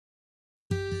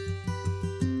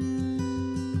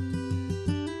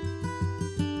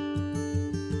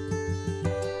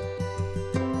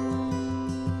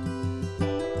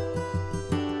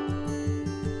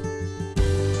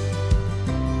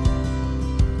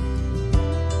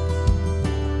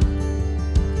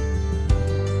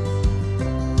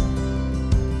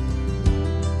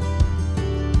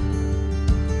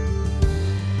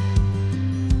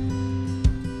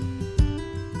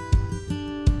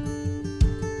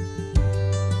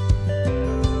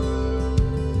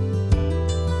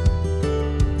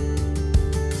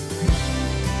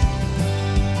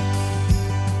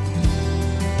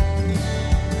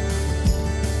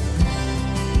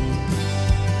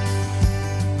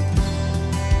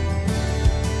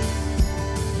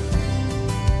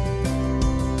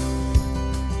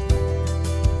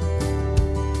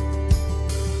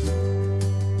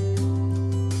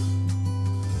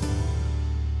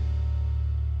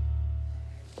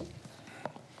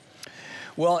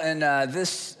Well, in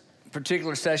this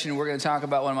particular session, we're going to talk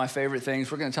about one of my favorite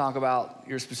things. We're going to talk about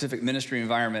your specific ministry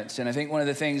environments. And I think one of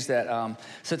the things that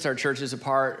sets our churches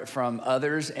apart from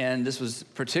others, and this was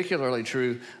particularly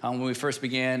true when we first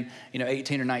began,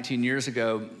 18 or 19 years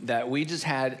ago, that we just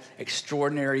had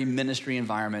extraordinary ministry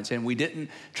environments. And we didn't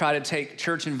try to take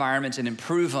church environments and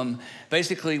improve them.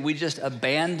 Basically, we just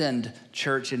abandoned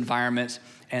church environments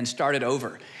and started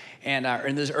over. And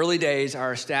in those early days,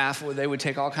 our staff, they would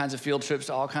take all kinds of field trips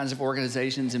to all kinds of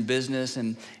organizations and business.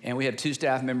 And we had 2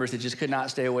 staff members that just could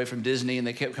not stay away from Disney. And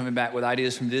they kept coming back with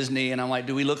ideas from Disney. And I'm like,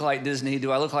 do we look like Disney?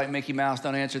 Do I look like Mickey Mouse?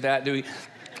 Don't answer that.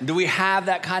 Do we have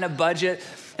that kind of budget?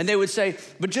 And they would say,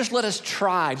 but just let us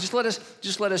try. Just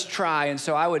let us try. And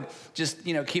so I would just,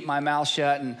 keep my mouth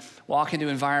shut and walk into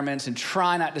environments and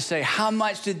try not to say, how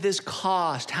much did this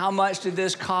cost? How much did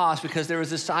this cost? Because there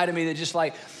was this side of me that just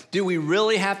like, do we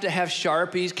really have to have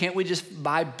Sharpies? Can't we just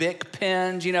buy Bic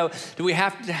pens? Do we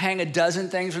have to hang a dozen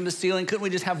things from the ceiling? Couldn't we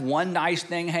just have one nice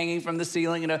thing hanging from the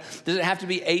ceiling? Does it have to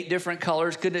be 8 different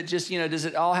colors? Could it just, does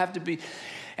it all have to be?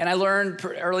 And I learned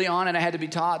early on, and I had to be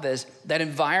taught this, that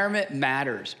environment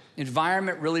matters.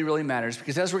 Environment really, really matters,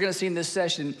 because as we're going to see in this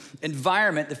session,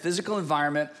 environment, the physical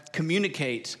environment,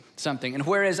 communicates something. And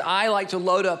whereas I like to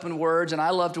load up in words, and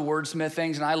I love to wordsmith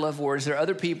things, and I love words, there are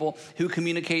other people who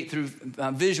communicate through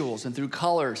visuals and through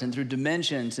colors and through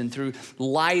dimensions and through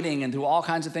lighting and through all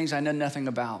kinds of things I know nothing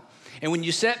about. And when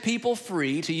you set people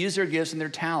free to use their gifts and their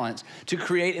talents to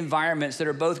create environments that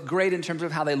are both great in terms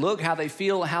of how they look, how they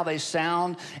feel, how they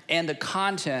sound, and the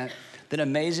content, then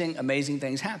amazing, amazing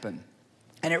things happen.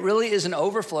 And it really is an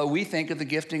overflow, we think, of the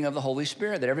gifting of the Holy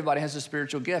Spirit, that everybody has a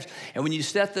spiritual gift. And when you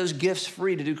set those gifts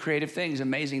free to do creative things,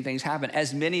 amazing things happen,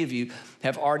 as many of you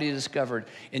have already discovered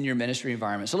in your ministry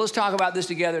environment. So let's talk about this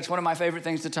together. It's one of my favorite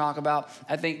things to talk about,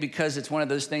 I think, because it's one of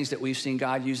those things that we've seen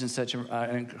God use in such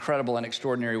an incredible and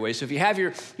extraordinary way. So if you have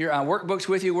your workbooks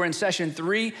with you, we're in session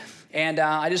 3. And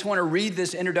I just want to read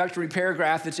this introductory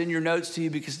paragraph that's in your notes to you,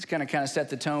 because it's going to kind of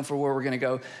set the tone for where we're going to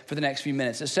go for the next few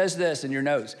minutes. It says this in your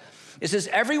notes. It says,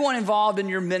 everyone involved in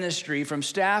your ministry, from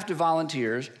staff to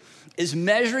volunteers, is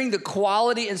measuring the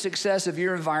quality and success of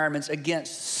your environments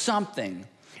against something,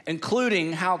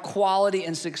 including how quality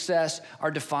and success are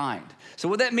defined. So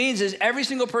what that means is every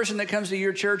single person that comes to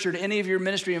your church or to any of your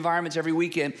ministry environments every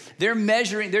weekend, they're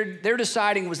measuring, they're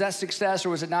deciding, was that success or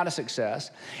was it not a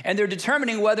success? And they're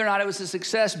determining whether or not it was a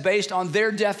success based on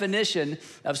their definition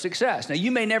of success. Now,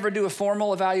 you may never do a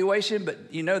formal evaluation, but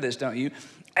you know this, don't you?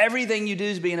 Everything you do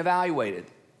is being evaluated.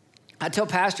 I tell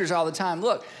pastors all the time,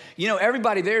 look,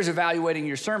 everybody there is evaluating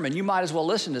your sermon. You might as well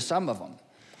listen to some of them.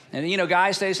 And,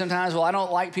 guys say sometimes, well, I don't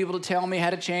like people to tell me how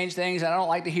to change things. And I don't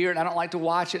like to hear it. I don't like to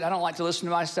watch it. I don't like to listen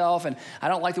to myself. And I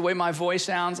don't like the way my voice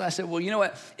sounds. I said, well, you know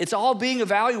what? It's all being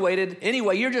evaluated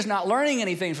anyway. You're just not learning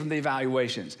anything from the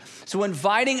evaluations. So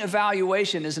inviting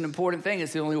evaluation is an important thing.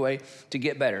 It's the only way to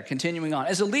get better. Continuing on.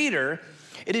 As a leader,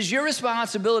 it is your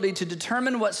responsibility to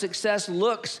determine what success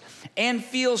looks and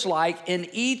feels like in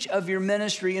each of your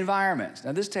ministry environments.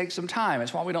 Now, this takes some time.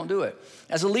 That's why we don't do it.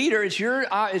 As a leader, it's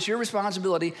your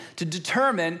responsibility to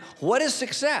determine what is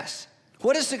success.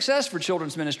 What is success for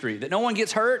children's ministry? That no one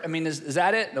gets hurt? I mean, is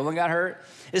that it? No one got hurt?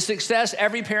 Is success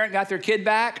every parent got their kid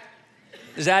back?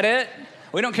 Is that it?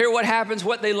 We don't care what happens,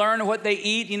 what they learn, what they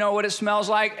eat, what it smells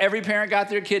like. Every parent got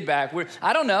their kid back.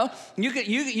 I don't know.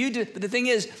 You do, but the thing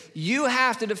is, you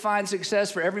have to define success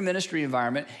for every ministry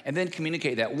environment and then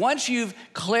communicate that. Once you've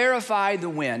clarified the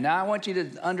when, now I want you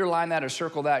to underline that or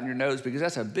circle that in your notes, because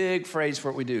that's a big phrase for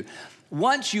what we do.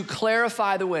 Once you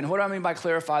clarify the when, what do I mean by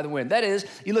clarify the when? That is,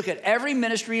 you look at every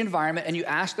ministry environment and you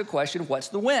ask the question, what's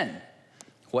the when?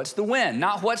 What's the win?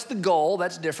 Not what's the goal,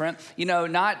 that's different.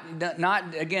 Not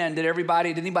again, did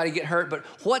anybody get hurt, but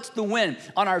what's the win?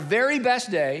 On our very best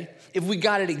day, if we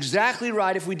got it exactly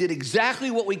right, if we did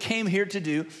exactly what we came here to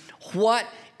do, what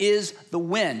is the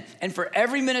win? And for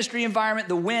every ministry environment,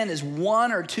 the win is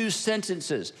 1 or 2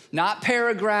 sentences, not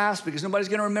paragraphs, because nobody's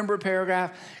going to remember a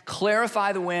paragraph.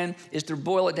 Clarify the win is to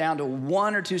boil it down to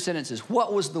 1 or 2 sentences.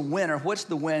 What was the win, or what's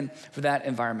the win for that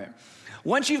environment?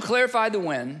 Once you've clarified the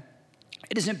win,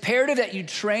 it is imperative that you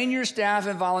train your staff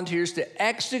and volunteers to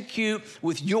execute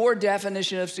with your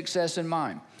definition of success in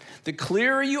mind. The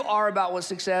clearer you are about what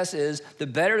success is, the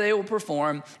better they will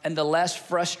perform and the less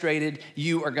frustrated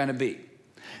you are going to be.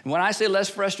 And when I say less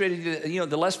frustrated,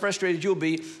 the less frustrated you'll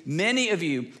be, many of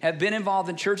you have been involved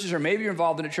in churches, or maybe you're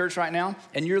involved in a church right now,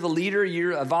 and you're the leader,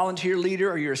 you're a volunteer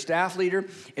leader, or you're a staff leader,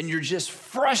 and you're just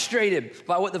frustrated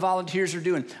by what the volunteers are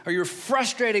doing, or you're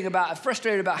frustrated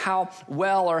about how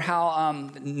well or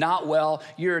how not well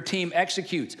your team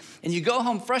executes. And you go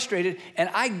home frustrated, and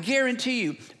I guarantee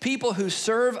you, people who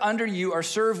serve under you or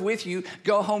serve with you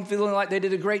go home feeling like they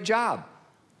did a great job.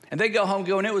 And they go home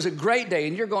going, it was a great day.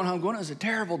 And you're going home going, it was a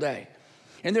terrible day.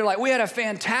 And they're like, we had a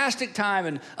fantastic time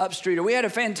in Upstreet, or we had a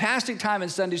fantastic time in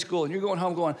Sunday school. And you're going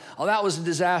home going, oh, that was a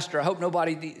disaster. I hope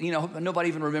nobody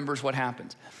even remembers what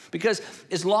happened. Because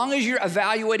as long as you're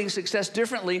evaluating success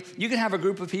differently, you can have a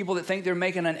group of people that think they're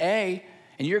making an A,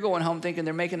 and you're going home thinking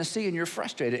they're making a C, and you're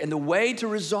frustrated. And the way to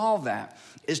resolve that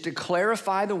is to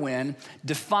clarify the win,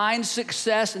 define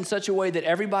success in such a way that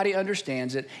everybody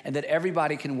understands it and that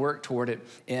everybody can work toward it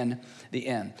in the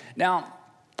end. Now,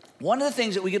 one of the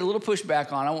things that we get a little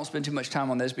pushback on, I won't spend too much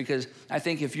time on this because I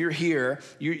think if you're here,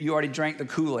 you already drank the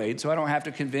Kool-Aid, so I don't have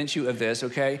to convince you of this,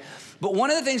 okay? But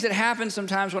one of the things that happens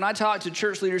sometimes when I talk to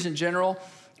church leaders in general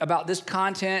about this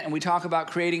content and we talk about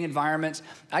creating environments,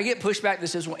 I get pushback that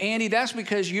says, well, Andy, that's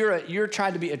because you're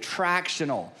trying to be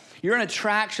attractional. You're an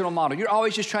attractional model. You're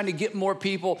always just trying to get more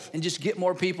people and just get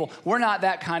more people. We're not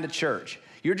that kind of church.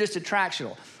 You're just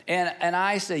attractional. And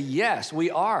I say, yes, we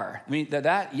are. I mean,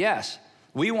 yes.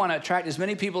 We want to attract as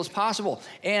many people as possible.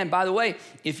 And by the way,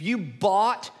 if you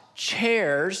bought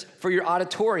chairs for your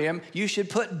auditorium, you should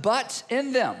put butts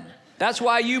in them. That's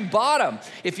why you bought them.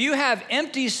 If you have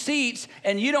empty seats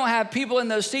and you don't have people in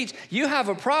those seats, you have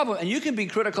a problem. And you can be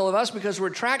critical of us because we're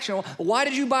attractional. Why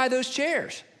did you buy those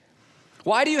chairs?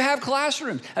 Why do you have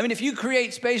classrooms? I mean, if you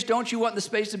create space, don't you want the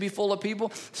space to be full of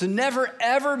people? So never,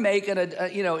 ever make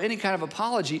any kind of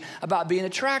apology about being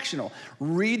attractional.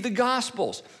 Read the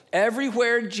Gospels.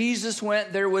 Everywhere Jesus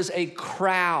went, there was a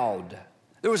crowd.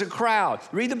 There was a crowd.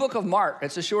 Read the book of Mark.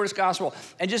 It's the shortest gospel.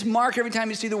 And just mark every time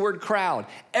you see the word crowd.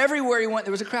 Everywhere he went,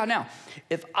 there was a crowd. Now,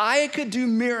 if I could do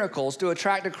miracles to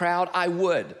attract a crowd, I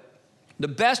would. The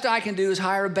best I can do is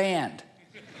hire a band,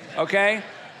 okay?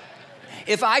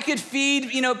 If I could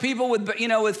feed, people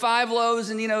with 5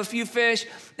 loaves and, a few fish,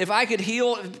 if I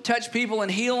could touch people and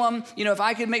heal them, if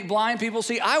I could make blind people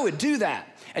see, I would do that.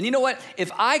 And you know what? If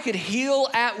I could heal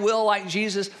at will like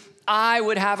Jesus, I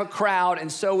would have a crowd,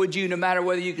 and so would you, no matter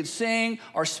whether you could sing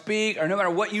or speak or no matter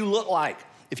what you look like.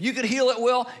 If you could heal at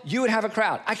will, you would have a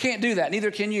crowd. I can't do that.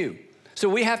 Neither can you. So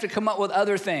we have to come up with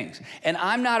other things. And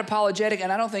I'm not apologetic,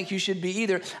 and I don't think you should be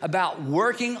either, about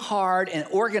working hard and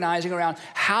organizing around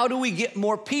how do we get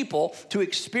more people to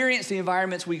experience the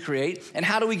environments we create, and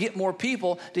how do we get more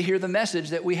people to hear the message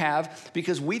that we have,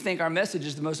 because we think our message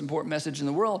is the most important message in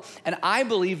the world. And I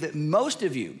believe that most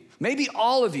of you, maybe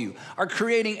all of you, are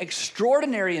creating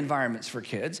extraordinary environments for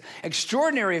kids,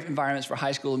 extraordinary environments for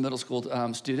high school and middle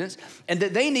school students, and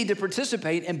that they need to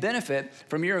participate and benefit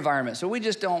from your environment. So we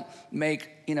just don't make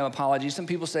apologies. Some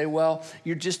people say, well,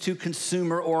 you're just too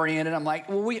consumer-oriented. I'm like,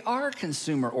 well, we are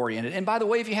consumer-oriented. And by the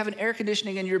way, if you have an air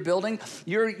conditioning in your building,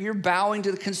 you're bowing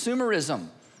to the consumerism.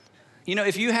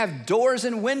 If you have doors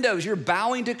and windows, you're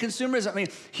bowing to consumerism. I mean,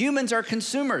 humans are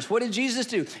consumers. What did Jesus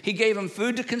do? He gave them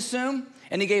food to consume,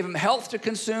 and he gave them health to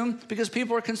consume, because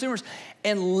people are consumers.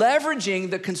 And leveraging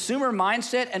the consumer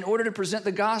mindset in order to present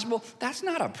the gospel, that's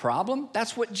not a problem.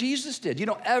 That's what Jesus did. You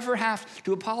don't ever have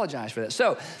to apologize for that.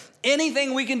 So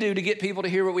anything we can do to get people to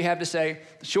hear what we have to say,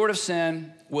 short of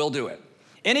sin, we'll do it.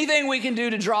 Anything we can do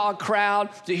to draw a crowd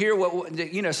to hear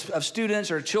of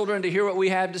students or children to hear what we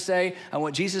have to say and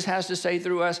what Jesus has to say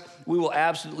through us, we will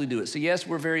absolutely do it. So yes,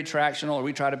 we're very attractional, or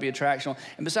we try to be attractional.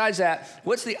 And besides that,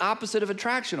 what's the opposite of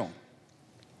attractional?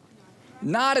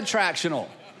 Not attractional.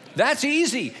 That's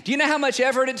easy. Do you know how much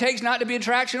effort it takes not to be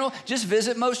attractional? Just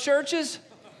visit most churches.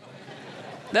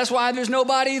 That's why there's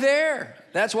nobody there.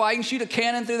 That's why you can shoot a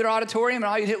cannon through their auditorium and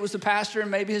all you hit was the pastor and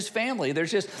maybe his family. They're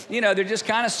just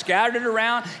kind of scattered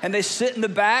around and they sit in the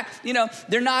back.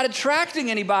 They're not attracting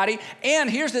anybody. And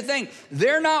here's the thing,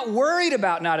 they're not worried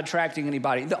about not attracting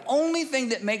anybody. The only thing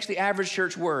that makes the average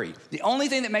church worry,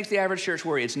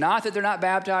 it's not that they're not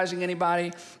baptizing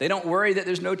anybody. They don't worry that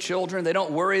there's no children. They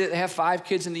don't worry that they have 5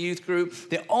 kids in the youth group.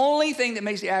 The only thing that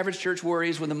makes the average church worry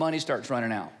is when the money starts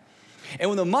running out. And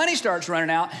when the money starts running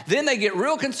out, then they get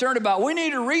real concerned about, we need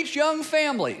to reach young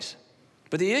families.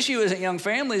 But the issue isn't young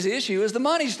families. The issue is the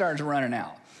money starts running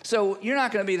out. So you're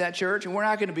not going to be that church, and we're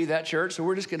not going to be that church, so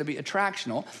we're just going to be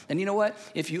attractional. And you know what?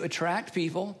 If you attract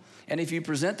people, and if you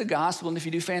present the gospel, and if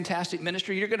you do fantastic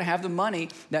ministry, you're going to have the money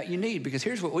that you need. Because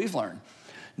here's what we've learned.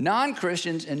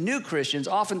 Non-Christians and new Christians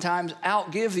oftentimes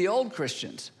outgive the old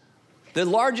Christians. The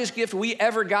largest gift we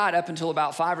ever got up until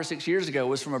about 5 or 6 years ago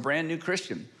was from a brand new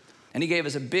Christian. And he gave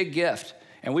us a big gift.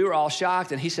 And we were all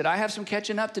shocked. And he said, I have some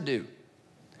catching up to do.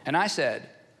 And I said,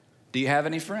 do you have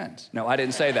any friends? No, I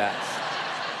didn't say that.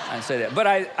 I didn't say that.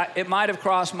 But it might have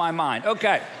crossed my mind.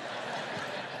 Okay.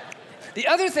 The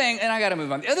other thing, and I got to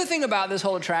move on. The other thing about this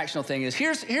whole attractional thing is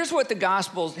here's what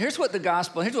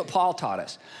Paul taught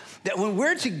us. That when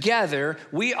we're together,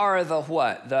 we are the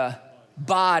what? The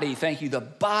body, thank you, the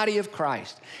body of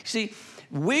Christ. See,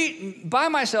 by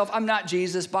myself, I'm not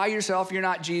Jesus. By yourself, you're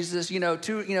not Jesus,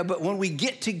 but when we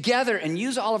get together and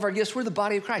use all of our gifts, we're the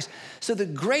body of Christ. So the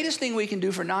greatest thing we can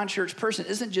do for a non-church person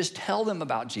isn't just tell them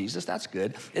about Jesus. That's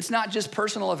good. It's not just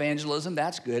personal evangelism.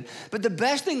 That's good. But the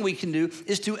best thing we can do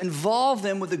is to involve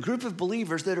them with a group of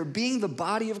believers that are being the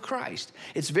body of Christ.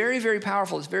 It's very, very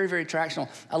powerful. It's very, very attractional.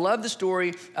 I love the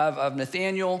story of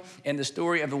Nathaniel and the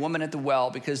story of the woman at the well,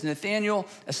 because Nathaniel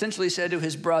essentially said to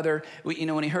his brother,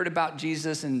 when he heard about Jesus,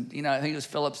 and I think it was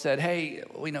Philip said, hey,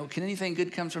 can anything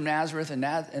good come from Nazareth?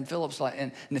 And Philip's like,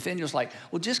 and Nathaniel's like,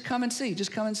 well, just come and see.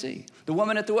 Just come and see. The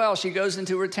woman at the well, she goes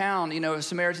into her town, a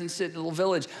Samaritan little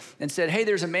village, and said, hey,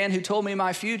 there's a man who told me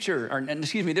my future,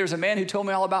 there's a man who told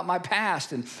me all about my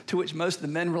past. And to which most of the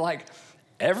men were like,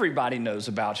 everybody knows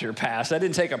about your past. I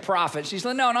didn't take a prophet. She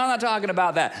said, no, I'm not talking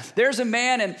about that. There's a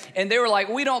man, and they were like,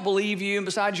 we don't believe you, and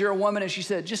besides, you're a woman. And she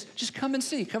said, just come and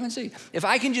see, come and see. If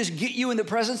I can just get you in the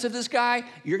presence of this guy,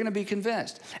 you're going to be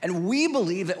convinced. And we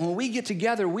believe that when we get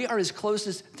together, we are as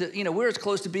close we're as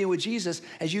close to being with Jesus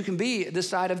as you can be this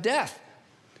side of death.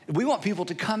 We want people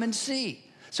to come and see.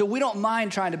 So we don't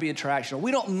mind trying to be attractional. We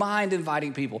don't mind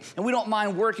inviting people. And we don't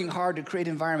mind working hard to create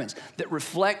environments that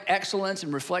reflect excellence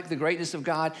and reflect the greatness of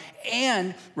God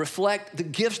and reflect the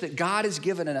gifts that God has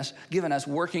given us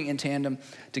working in tandem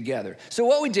together. So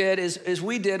what we did is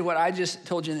we did what I just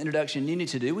told you in the introduction you need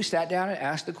to do. We sat down and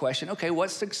asked the question, okay,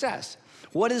 what's success?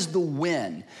 What is the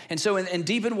win? And so in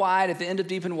Deep and Wide, at the end of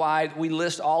Deep and Wide, we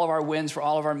list all of our wins for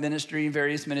all of our ministry,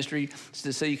 various ministry,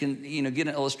 so you can get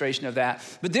an illustration of that.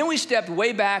 But then we stepped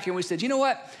way back and we said, you know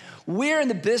what? We're in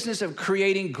the business of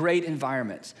creating great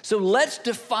environments. So let's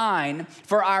define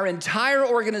for our entire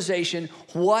organization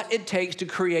what it takes to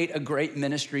create a great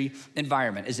ministry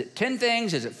environment. Is it 10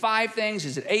 things? Is it 5 things?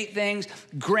 Is it 8 things?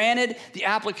 Granted, the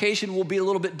application will be a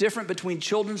little bit different between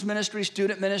children's ministry,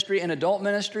 student ministry, and adult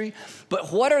ministry.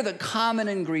 But what are the common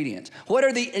ingredients? What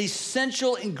are the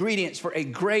essential ingredients for a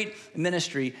great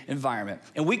ministry environment?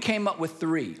 And we came up with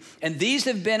 3. And these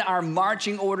have been our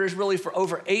marching orders really for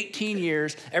over 18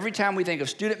 years. Every time we think of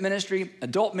student ministry,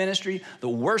 adult ministry, the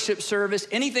worship service,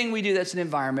 anything we do that's an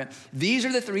environment, these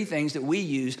are the 3 things that we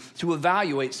use to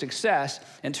evaluate success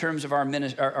in terms of our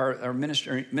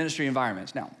ministry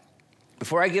environments. Now,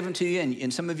 before I give them to you,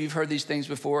 and some of you have heard these things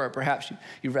before, or perhaps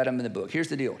you've read them in the book, here's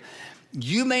the deal.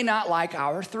 You may not like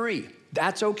our 3.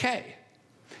 That's okay.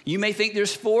 You may think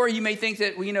there's 4. You may think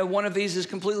that one of these is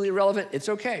completely irrelevant. It's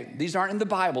okay. These aren't in the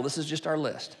Bible. This is just our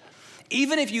list.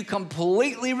 Even if you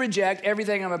completely reject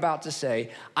everything I'm about to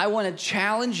say, I want to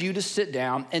challenge you to sit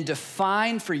down and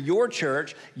define for your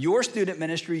church, your student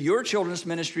ministry, your children's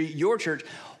ministry, your church,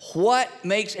 what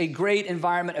makes a great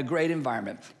environment a great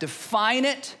environment. Define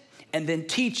it and then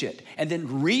teach it, and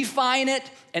then refine it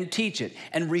and teach it,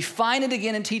 and refine it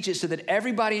again and teach it so that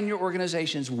everybody in your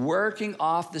organization is working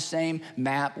off the same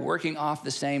map, working off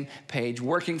the same page,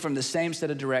 working from the same set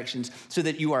of directions so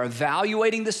that you are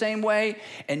evaluating the same way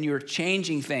and you're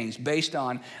changing things based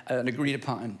on an agreed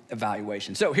upon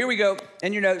evaluation. So here we go.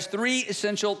 In your notes, 3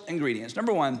 essential ingredients.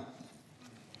 Number 1,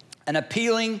 an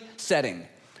appealing setting.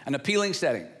 An appealing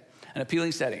setting. An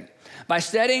appealing setting. By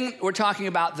setting, we're talking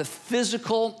about the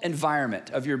physical environment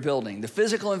of your building, the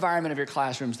physical environment of your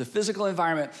classrooms, the physical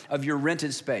environment of your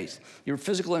rented space, your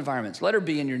physical environments. Letter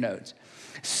B in your notes.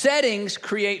 Settings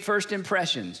create first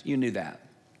impressions. You knew that.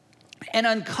 An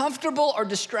uncomfortable or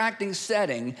distracting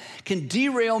setting can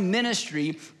derail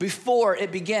ministry before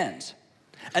it begins.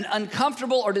 An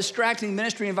uncomfortable or distracting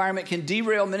ministry environment can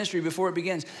derail ministry before it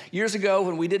begins. Years ago,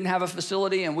 when we didn't have a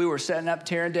facility and we were setting up,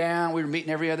 tearing down, we were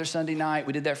meeting every other Sunday night.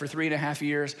 We did that for 3.5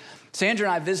 years. Sandra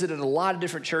and I visited a lot of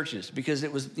different churches because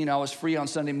it was, I was free on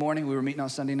Sunday morning. We were meeting on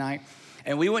Sunday night.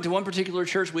 And we went to one particular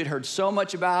church we'd heard so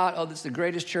much about. Oh, this is the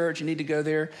greatest church. You need to go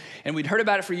there. And we'd heard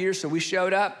about it for years, so we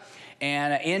showed up.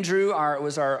 And Andrew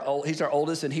he's our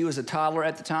oldest, and he was a toddler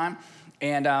at the time.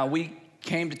 And we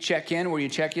came to check in where you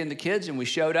check in the kids, and we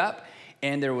showed up,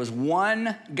 and there was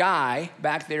one guy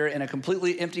back there in a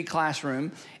completely empty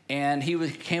classroom, And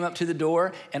came up to the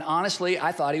door, and honestly,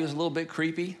 I thought he was a little bit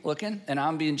creepy looking, and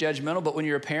I'm being judgmental, but when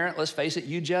you're a parent, let's face it,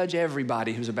 you judge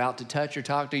everybody who's about to touch or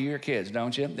talk to your kids,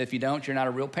 don't you? If you don't, you're not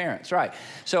a real parent. That's right.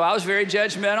 So I was very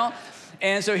judgmental,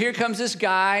 and so here comes this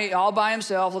guy all by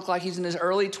himself, looked like he's in his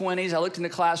early 20s. I looked in the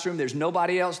classroom, there's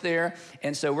nobody else there,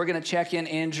 and so we're gonna check in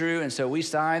Andrew, and so we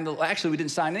signed, actually we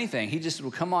didn't sign anything. He just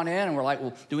would come on in, and we're like,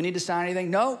 well, do we need to sign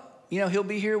anything? No. He'll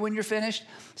be here when you're finished.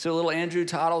 So little Andrew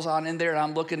toddles on in there, and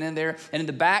I'm looking in there. And in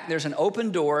the back, there's an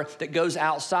open door that goes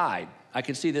outside. I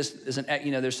could see this,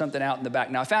 there's something out in the back.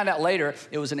 Now, I found out later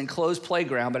it was an enclosed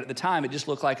playground, but at the time, it just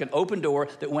looked like an open door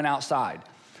that went outside.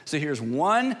 So here's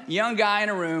one young guy in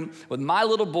a room with my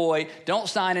little boy. Don't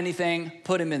sign anything.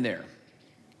 Put him in there.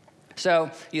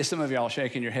 So, some of y'all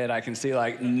shaking your head. I can see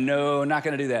no, not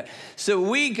going to do that. So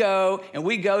we go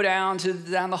down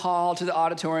the hall to the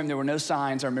auditorium. There were no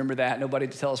signs. I remember that. Nobody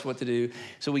to tell us what to do.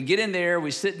 So we get in there. We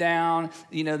sit down.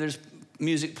 There's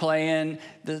music playing.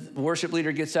 The worship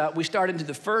leader gets up. We start into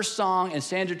the first song, and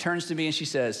Sandra turns to me and she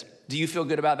says, do you feel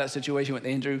good about that situation with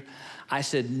Andrew? I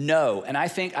said, no. And I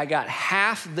think I got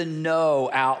half the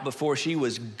no out before she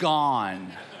was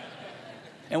gone.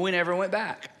 And we never went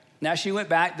back. Now, she went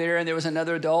back there, and there was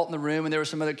another adult in the room, and there were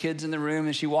some other kids in the room,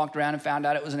 and she walked around and found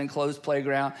out it was an enclosed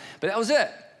playground. But that was it.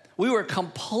 We were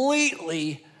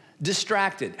completely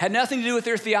distracted. Had nothing to do with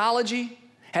their theology,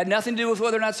 had nothing to do with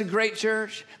whether or not it's a great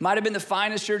church. Might have been the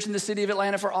finest church in the city of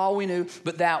Atlanta for all we knew,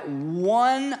 but that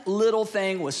one little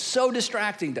thing was so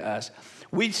distracting to us.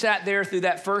 We sat there through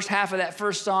that first half of that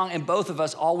first song, and both of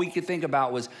us, all we could think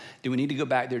about was, do we need to go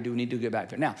back there? Do we need to go back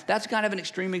there? Now, that's kind of an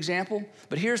extreme example,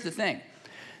 but here's the thing.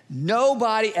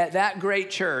 Nobody at that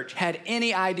great church had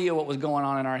any idea what was going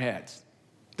on in our heads.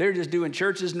 They're just doing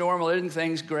church as normal, isn't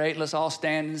things great? Let's all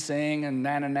stand and sing and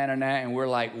na-na-na-na-na. And we're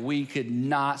like, we could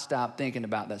not stop thinking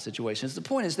about that situation. So the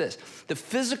point is this, the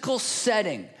physical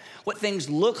setting, what things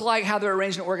look like, how they're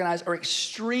arranged and organized are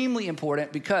extremely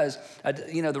important because,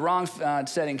 the wrong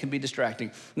setting can be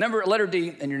distracting. Letter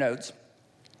D in your notes,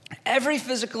 every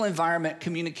physical environment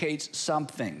communicates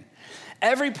something.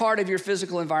 Every part of your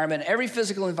physical environment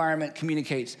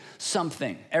communicates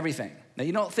something, everything. Now,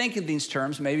 you don't think in these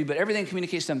terms maybe, but everything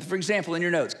communicates something. For example, in your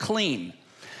notes, clean.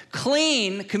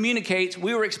 Clean communicates,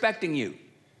 we were expecting you.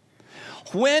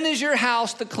 When is your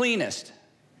house the cleanest?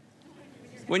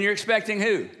 When you're expecting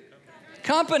who?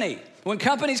 Company. When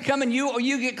company's coming,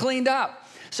 you get cleaned up.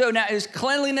 So now, is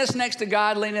cleanliness next to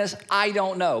godliness? I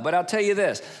don't know, but I'll tell you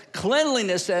this.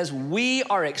 Cleanliness says we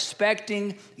are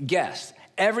expecting guests.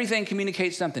 Everything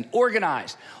communicates something.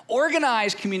 Organized.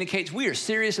 Organized communicates we are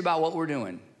serious about what we're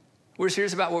doing. We're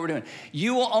serious about what we're doing.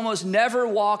 You will almost never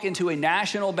walk into a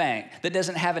national bank that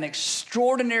doesn't have an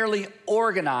extraordinarily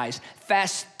organized,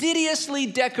 fastidiously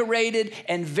decorated,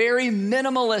 and very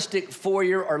minimalistic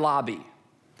foyer or lobby.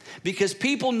 Because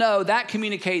people know that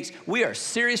communicates we are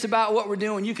serious about what we're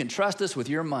doing. You can trust us with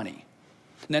your money.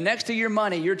 Now, next to your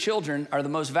money, your children are the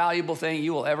most valuable thing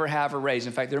you will ever have or raise.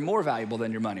 In fact, they're more valuable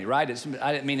than your money, right?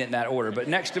 I didn't mean it in that order, but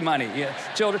next to money,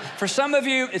 children. For some of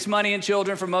you, it's money and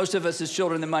children. For most of us, it's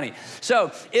children and money.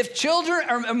 So if children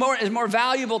is more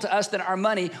valuable to us than our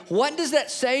money, what does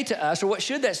that say to us, or what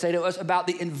should that say to us about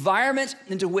the environments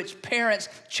into which parents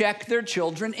check their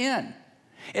children in?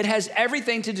 It has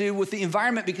everything to do with the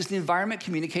environment because the environment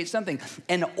communicates something.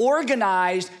 And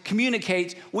organized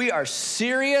communicates we are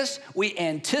serious, we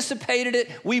anticipated it,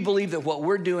 we believe that what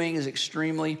we're doing is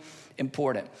extremely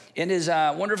important. In his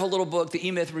wonderful little book, The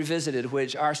E-Myth Revisited,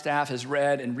 which our staff has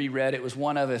read and reread, it was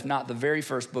one of, if not the very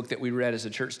first book that we read as a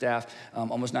church staff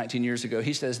almost 19 years ago.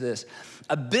 He says this,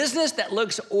 a business that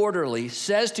looks orderly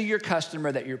says to your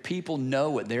customer that your people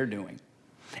know what they're doing.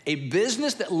 A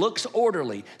business that looks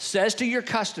orderly says to your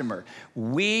customer,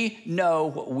 we know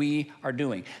what we are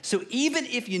doing. So even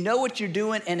if you know what you're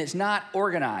doing and it's not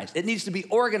organized, it needs to be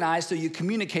organized so you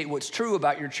communicate what's true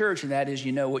about your church, and that is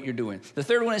you know what you're doing. The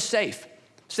third one is safe.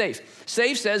 Safe.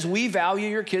 Safe says we value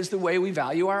your kids the way we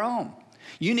value our own.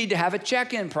 You need to have a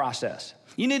check-in process.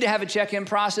 You need to have a check-in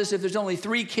process if there's only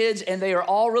 3 kids and they are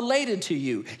all related to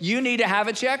you. You need to have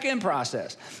a check-in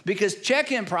process because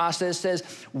check-in process says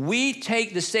we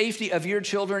take the safety of your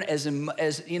children as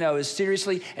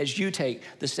seriously as you take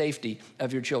the safety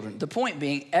of your children. The point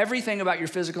being, everything about your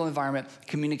physical environment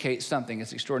communicates something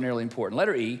that's extraordinarily important.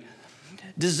 Letter E,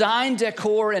 design,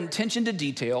 decor, and attention to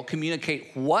detail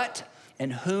communicate what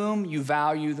and whom you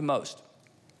value the most.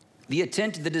 The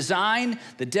design,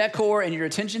 the decor, and your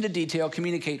attention to detail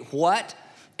communicate what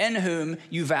and whom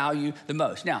you value the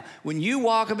most. Now, when you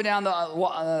walk up and down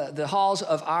the halls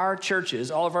of our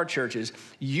churches, all of our churches,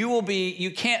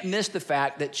 you can't miss the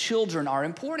fact that children are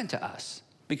important to us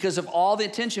because of all the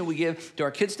attention we give to our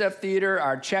Kid Stuff Theater,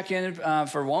 our check-in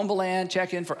for Wombaland,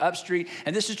 check-in for Upstreet.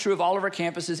 And this is true of all of our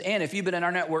campuses. And if you've been in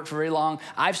our network for very long,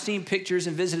 I've seen pictures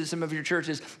and visited some of your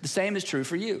churches. The same is true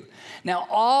for you. Now,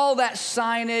 all that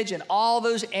signage and all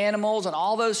those animals and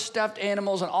all those stuffed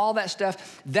animals and all that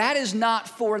stuff, that is not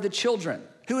for the children.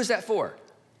 Who is that for?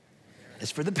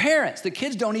 It's for the parents. The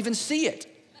kids don't even see it.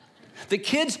 The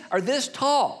kids are this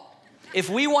tall. If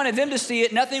we wanted them to see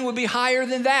it, nothing would be higher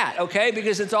than that, okay?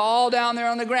 Because it's all down there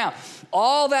on the ground.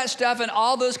 All that stuff and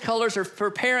all those colors are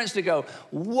for parents to go,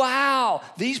 wow,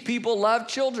 these people love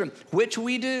children, which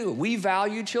we do. We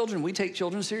value children. We take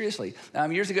children seriously.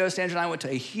 Years ago, Sandra and I went to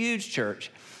a huge church.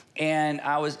 And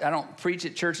I don't preach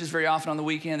at churches very often on the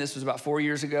weekend. This was about 4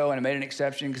 years ago, and I made an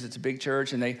exception because it's a big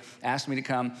church, and they asked me to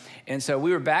come. And so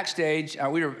we were backstage.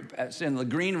 We were in the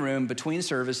green room between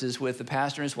services with the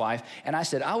pastor and his wife, and I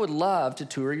said, I would love to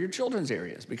tour your children's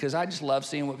areas because I just love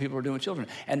seeing what people are doing with children.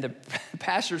 And the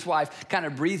pastor's wife kind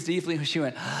of breathed deeply, and she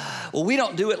went, well, we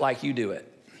don't do it like you do it.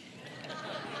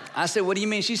 I said, what do you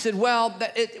mean? She said, well,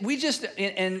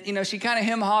 she kind of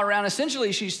hem-haw around.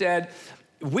 Essentially, she said,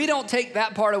 we don't take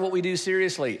that part of what we do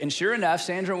seriously. And sure enough,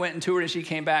 Sandra went and toured and she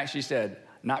came back. She said,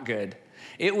 not good.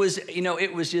 It was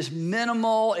just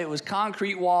minimal. It was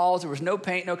concrete walls. There was no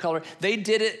paint, no color. They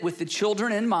did it with the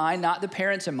children in mind, not the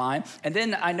parents in mind. And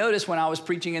then I noticed when I was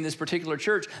preaching in this particular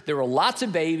church, there were lots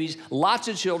of babies, lots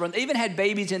of children. They even had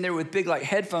babies in there with big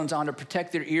headphones on to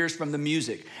protect their ears from the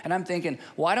music. And I'm thinking,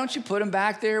 why don't you put them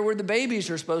back there where the babies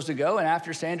are supposed to go? And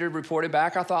after Sandra reported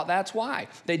back, I thought that's why.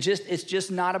 It's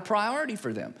just not a priority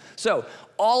for them. So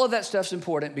all of that stuff's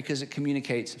important because it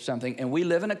communicates something. And we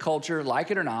live in a culture, like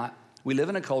it or not, we live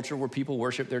in a culture where people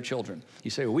worship their children.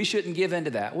 You say, well, we shouldn't give into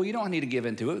that. Well, you don't need to give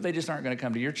into it. They just aren't going to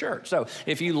come to your church. So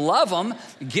if you love them,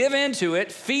 give into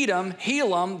it, feed them, heal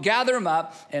them, gather them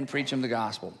up, and preach them the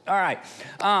gospel. All right.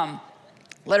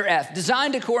 Letter F,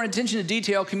 design, decor, and attention to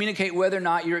detail communicate whether or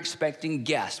not you're expecting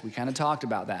guests. We kind of talked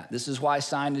about that. This is why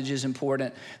signage is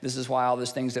important. This is why all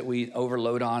those things that we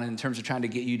overload on in terms of trying to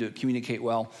get you to communicate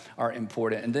well are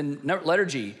important. And then letter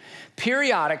G,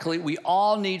 periodically, we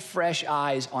all need fresh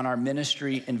eyes on our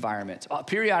ministry environments.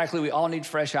 Periodically, we all need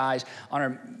fresh eyes on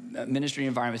our ministry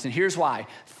environments. And here's why.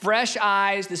 Fresh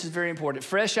eyes, this is very important.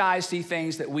 Fresh eyes see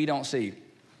things that we don't see,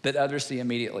 that others see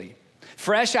immediately.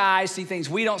 Fresh eyes see things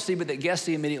we don't see, but that guests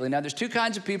see immediately. Now, there's two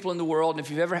kinds of people in the world, and if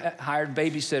you've ever hired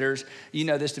babysitters, you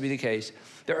know this to be the case.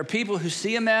 There are people who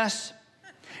see a mess,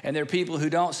 and there are people who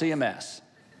don't see a mess.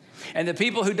 And the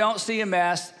people who don't see a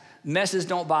mess, messes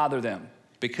don't bother them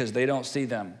because they don't see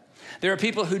them. There are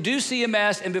people who do see a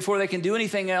mess, and before they can do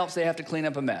anything else, they have to clean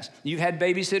up a mess. You've had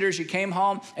babysitters, you came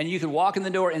home, and you could walk in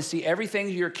the door and see everything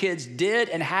your kids did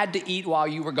and had to eat while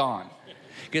you were gone.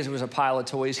 Because there was a pile of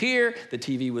toys here, the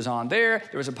TV was on there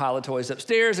was a pile of toys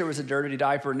upstairs, there was a dirty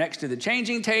diaper next to the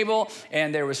changing table,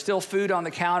 and there was still food on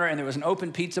the counter, and there was an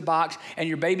open pizza box, and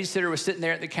your babysitter was sitting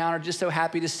there at the counter just so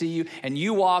happy to see you, and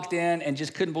you walked in and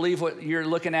just couldn't believe what you're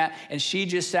looking at, and she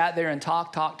just sat there and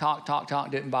talk,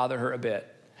 didn't bother her a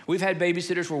bit. We've had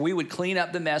babysitters where we would clean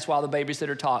up the mess while the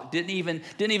babysitter talked. Didn't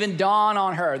even dawn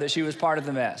on her that she was part of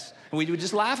the mess. And we would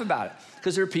just laugh about it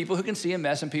because there are people who can see a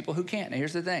mess and people who can't. Now,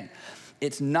 here's the thing.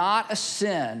 It's not a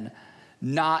sin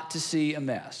not to see a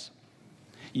mess.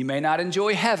 You may not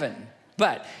enjoy heaven,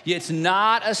 but it's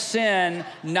not a sin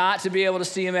not to be able to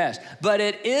see a mess. But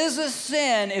it is a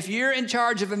sin if you're in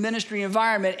charge of a ministry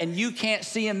environment and you can't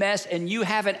see a mess and you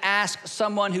haven't asked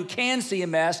someone who can see a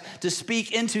mess to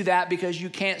speak into that because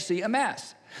you can't see a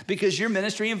mess. Because your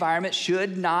ministry environment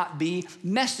should not be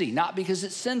messy, not because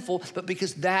it's sinful, but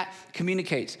because that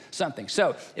communicates something.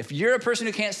 So if you're a person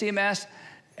who can't see a mess,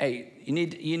 hey,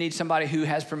 you need somebody who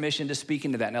has permission to speak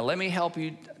into that. Now, let me help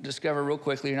you discover real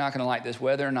quickly, you're not going to like this,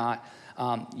 whether or not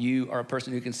you are a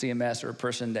person who can see a mess or a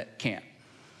person that can't.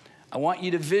 I want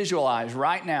you to visualize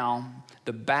right now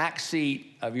the back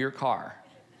seat of your car.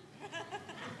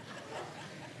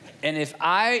 And if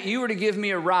you were to give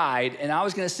me a ride and I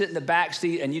was going to sit in the back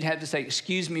seat and you'd have to say,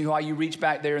 excuse me, while you reach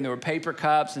back there, and there were paper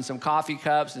cups and some coffee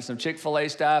cups and some Chick-fil-A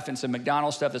stuff and some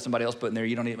McDonald's stuff that somebody else put in there.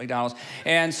 You don't eat McDonald's.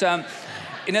 And some,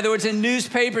 in other words, in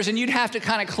newspapers, and you'd have to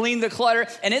kind of clean the clutter.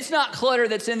 And it's not clutter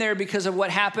that's in there because of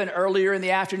what happened earlier in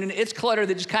the afternoon. It's clutter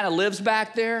that just kind of lives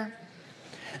back there.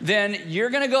 Then you're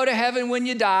going to go to heaven when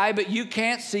you die, but you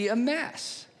can't see a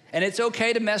mess. And it's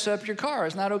okay to mess up your car.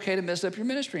 It's not okay to mess up your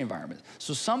ministry environment.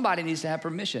 So somebody needs to have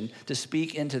permission to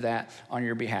speak into that on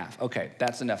your behalf. Okay,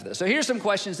 that's enough of this. So here's some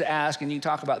questions to ask, and you can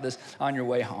talk about this on your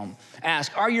way home.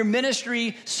 Ask, are your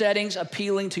ministry settings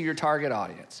appealing to your target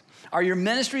audience? Are your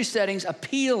ministry settings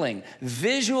appealing,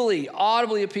 visually,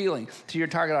 audibly appealing to your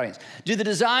target audience? Do the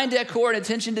design, decor, and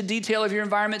attention to detail of your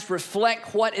environments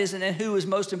reflect what is and who is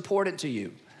most important to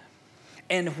you?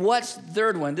 And what's the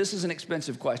third one? This is an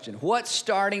expensive question. What's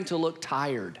starting to look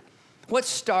tired? What's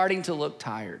starting to look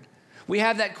tired? We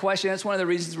have that question. That's one of the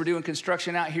reasons we're doing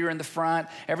construction out here in the front.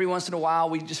 Every once in a while,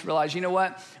 we just realize, you know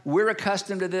what? We're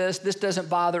accustomed to this. This doesn't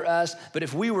bother us. But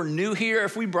if we were new here,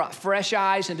 if we brought fresh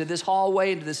eyes into this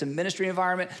hallway, into this ministry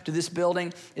environment, to this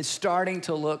building, it's starting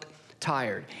to look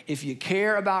tired. If you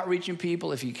care about reaching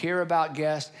people, if you care about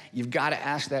guests, you've got to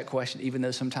ask that question, even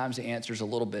though sometimes the answer is a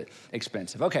little bit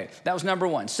expensive. Okay, that was number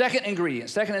one. Second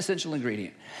essential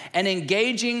ingredient, an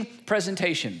engaging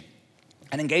presentation.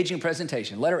 An engaging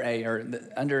presentation, letter A, or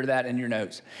under that in your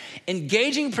notes.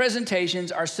 Engaging presentations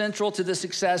are central to the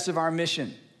success of our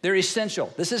mission. They're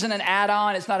essential. This isn't an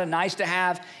add-on. It's not a nice to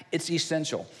have. It's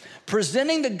essential.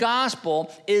 Presenting the gospel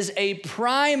is a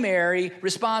primary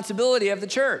responsibility of the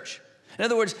church. In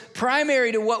other words,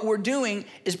 primary to what we're doing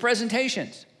is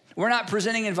presentations. We're not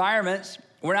presenting environments.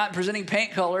 We're not presenting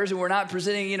paint colors, and we're not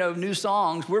presenting, new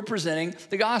songs. We're presenting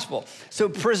the gospel. So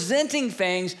presenting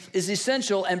things is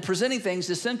essential, and presenting things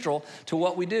is central to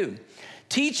what we do.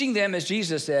 Teaching them, as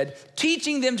Jesus said,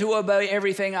 teaching them to obey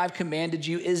everything I've commanded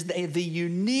you is the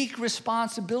unique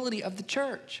responsibility of the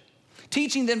church.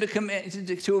 Teaching them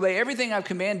to obey everything I've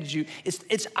commanded you,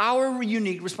 it's our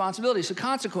unique responsibility. So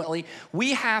consequently,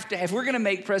 we have to, if we're going to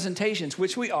make presentations,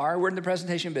 which we're in the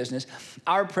presentation business,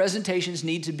 our presentations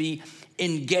need to be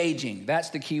engaging. That's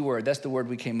the key word. That's the word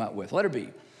we came up with. Letter B.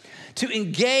 To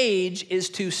engage is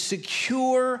to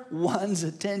secure one's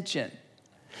attention.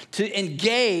 To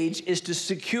engage is to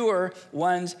secure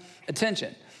one's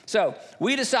attention. So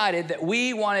we decided that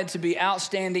we wanted to be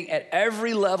outstanding at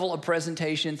every level of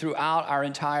presentation throughout our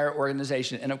entire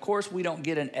organization. And of course, we don't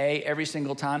get an A every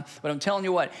single time, but I'm telling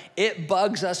you what, it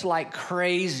bugs us like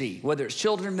crazy, whether it's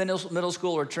children, middle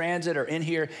school, or transit, or in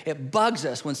here. It bugs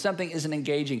us when something isn't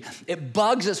engaging. It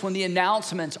bugs us when the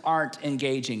announcements aren't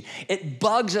engaging. It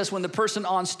bugs us when the person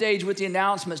on stage with the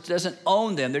announcements doesn't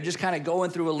own them. They're just kind of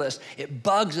going through a list. It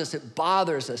bugs us. It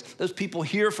bothers us. Those people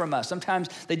hear from us. Sometimes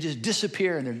they just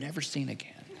disappear and they're never seen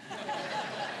again.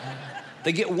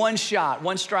 They get one shot,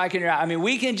 one strike in your eye. I mean,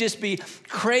 we can just be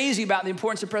crazy about the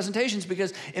importance of presentations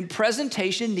because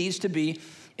presentation needs to be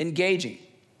engaging.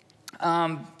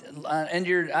 I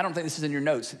don't think this is in your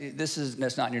notes.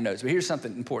 That's not in your notes, but here's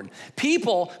something important.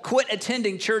 People quit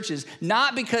attending churches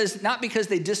not because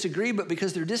they disagree, but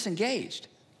because they're disengaged.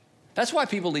 That's why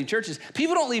people leave churches.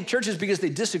 People don't leave churches because they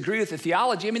disagree with the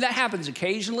theology. I mean, that happens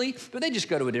occasionally, but they just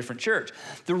go to a different church.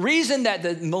 The reason that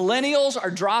the millennials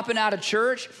are dropping out of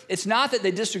church, it's not that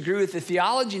they disagree with the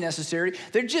theology necessarily.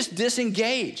 They're just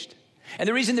disengaged. And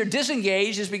the reason they're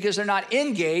disengaged is because they're not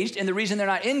engaged. And the reason they're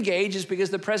not engaged is because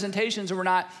the presentations were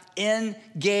not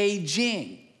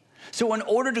engaging. So in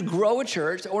order to grow a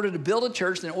church, in order to build a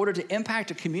church, in order to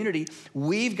impact a community,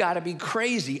 we've got to be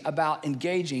crazy about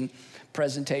engaging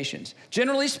presentations.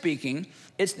 Generally speaking,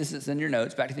 this is in your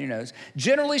notes, back to your notes.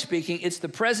 Generally speaking, it's the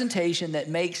presentation that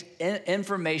makes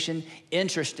information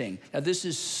interesting. Now, this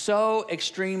is so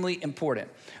extremely important,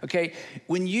 okay?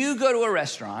 When you go to a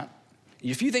restaurant,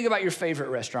 if you think about your favorite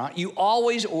restaurant, you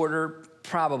always order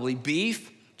probably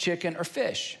beef, chicken, or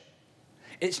fish.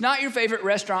 It's not your favorite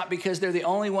restaurant because they're the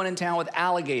only one in town with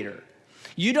alligator.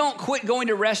 You don't quit going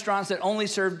to restaurants that only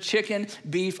serve chicken,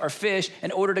 beef, or fish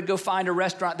in order to go find a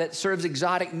restaurant that serves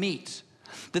exotic meats.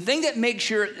 The thing that makes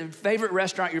your favorite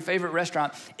restaurant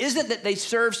isn't that they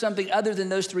serve something other than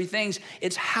those three things.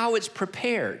 It's how it's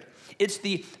prepared. It's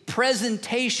the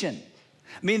presentation.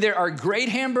 I mean, there are great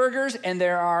hamburgers and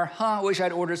there are, I wish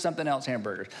I'd ordered something else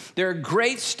hamburgers. There are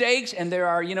great steaks and there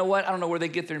are, you know what, I don't know where they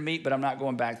get their meat, but I'm not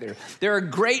going back there. There are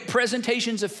great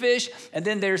presentations of fish, and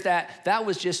then there's that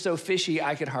was just so fishy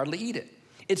I could hardly eat it.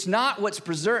 It's not what's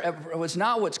preserved, it's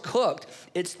not what's cooked,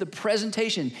 it's the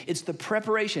presentation, it's the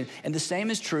preparation. And the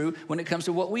same is true when it comes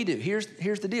to what we do. Here's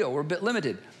the deal, we're a bit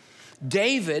limited.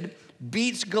 David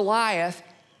beats Goliath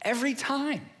every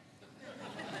time.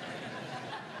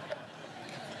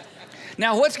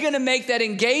 Now, what's going to make that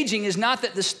engaging is not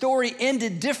that the story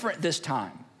ended different this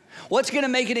time. What's going to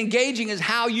make it engaging is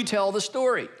how you tell the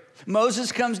story.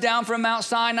 Moses comes down from Mount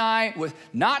Sinai with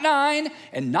not 9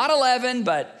 and not 11,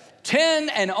 but 10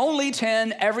 and only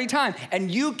 10 every time.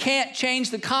 And you can't change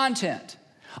the content.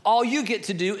 All you get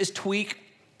to do is tweak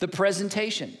the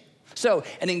presentation. So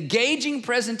an engaging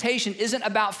presentation isn't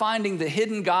about finding the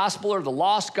hidden gospel or the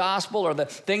lost gospel or the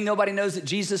thing nobody knows that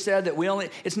Jesus said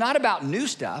that it's not about new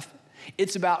stuff.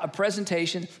 It's about a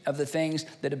presentation of the things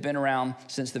that have been around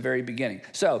since the very beginning.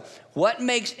 So what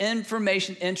makes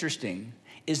information interesting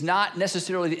is not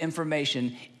necessarily the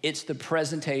information, it's the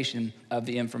presentation of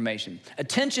the information.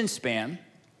 Attention span,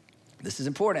 this is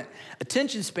important.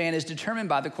 Attention span is determined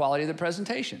by the quality of the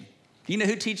presentation. Do you know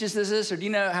who teaches this, or do you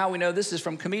know how we know this is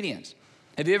from comedians?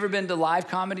 Have you ever been to a live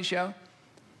comedy show?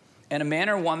 And a man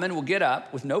or woman will get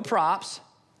up with no props,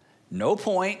 no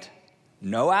point,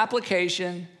 no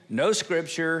application, no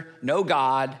scripture, no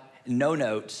God, no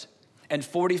notes. And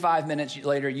 45 minutes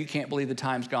later, you can't believe the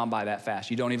time's gone by that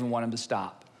fast. You don't even want him to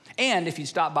stop. And if you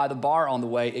stop by the bar on the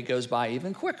way, it goes by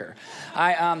even quicker.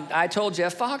 I told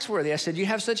Jeff Foxworthy, I said, you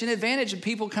have such an advantage and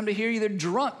people come to hear you, they're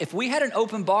drunk. If we had an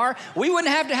open bar, we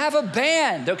wouldn't have to have a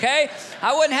band, okay?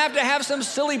 I wouldn't have to have some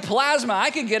silly plasma.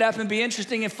 I could get up and be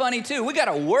interesting and funny too. We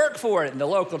got to work for it in the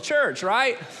local church,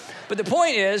 right? But the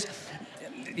point is,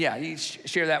 yeah, you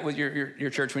share that with your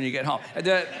church when you get home.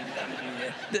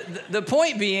 The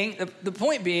point being,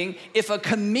 if a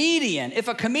comedian,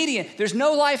 there's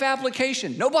no life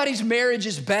application. Nobody's marriage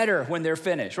is better when they're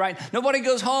finished, right? Nobody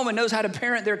goes home and knows how to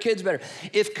parent their kids better.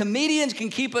 If comedians can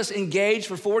keep us engaged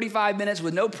for 45 minutes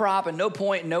with no prop and no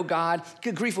point and no God,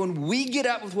 good grief, when we get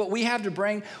up with what we have to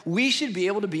bring, we should be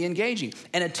able to be engaging.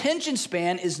 And attention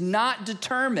span is not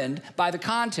determined by the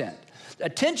content.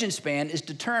 Attention span is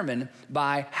determined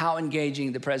by how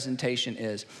engaging the presentation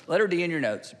is. Letter D in your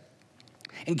notes.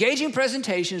 Engaging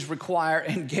presentations require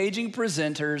engaging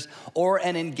presenters or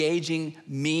an engaging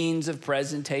means of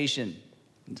presentation.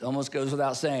 It almost goes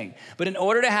without saying. But in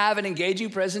order to have an engaging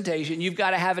presentation, you've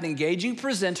got to have an engaging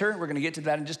presenter, we're going to get to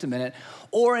that in just a minute,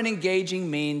 or an engaging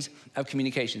means of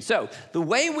communication. So the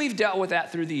way we've dealt with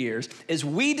that through the years is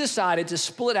we decided to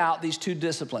split out these two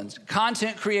disciplines,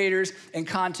 content creators and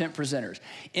content presenters.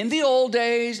 In the old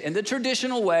days, in the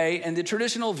traditional way, and the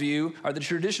traditional view, or the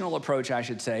traditional approach, I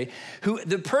should say,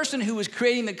 the person who was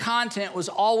creating the content was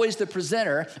always the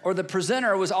presenter, or the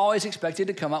presenter was always expected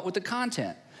to come up with the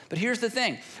content. But here's the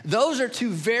thing. Those are two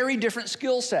very different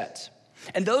skill sets.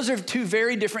 And those are two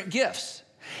very different gifts.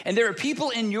 And there are people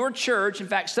in your church, in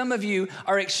fact, some of you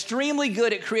are extremely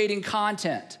good at creating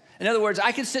content. In other words,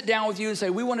 I could sit down with you and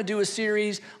say, we want to do a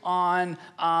series on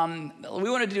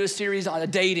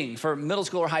dating for middle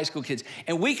school or high school kids.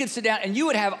 And we could sit down and you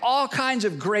would have all kinds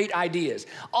of great ideas.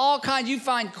 You'd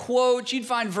find quotes, you'd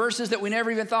find verses that we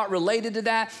never even thought related to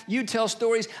that. You'd tell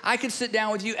stories. I could sit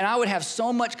down with you and I would have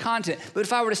so much content. But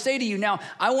if I were to say to you now,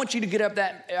 I want you to get up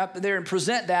there and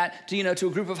present that to a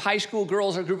group of high school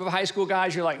girls or a group of high school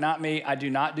guys, you're like, not me. I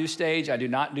do not do stage. I do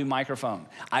not do microphone.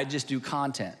 I just do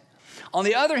content. On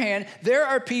the other hand, there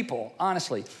are people,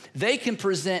 honestly, they can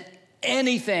present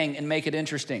anything and make it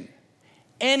interesting.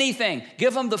 Anything.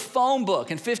 Give them the phone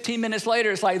book, and 15 minutes later,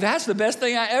 it's like, that's the best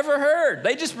thing I ever heard.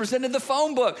 They just presented the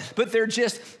phone book, but they're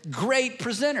just great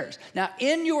presenters. Now,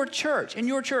 in your church,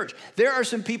 there are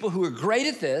some people who are great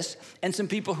at this and some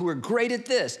people who are great at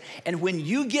this. And when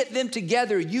you get them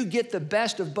together, you get the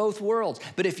best of both worlds.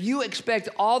 But if you expect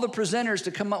all the presenters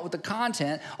to come up with the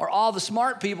content or all the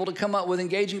smart people to come up with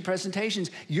engaging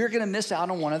presentations, you're going to miss out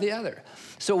on one or the other.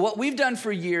 So what we've done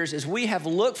for years is we have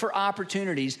looked for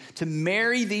opportunities to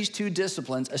marry these two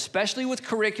disciplines, especially with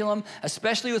curriculum,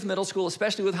 especially with middle school,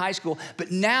 especially with high school. But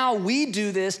now we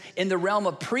do this in the realm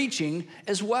of preaching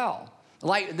as well.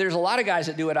 Like there's a lot of guys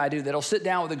that do what I do that'll sit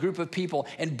down with a group of people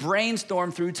and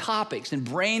brainstorm through topics and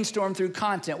brainstorm through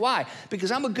content. Why?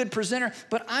 Because I'm a good presenter,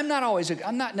 but I'm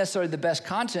not necessarily the best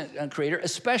content creator,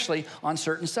 especially on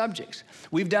certain subjects.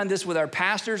 We've done this with our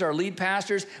pastors, our lead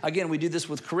pastors. Again, we do this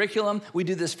with curriculum. We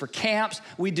do this for camps.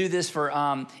 We do this for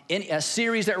a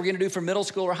series that we're going to do for middle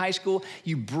school or high school.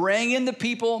 You bring in the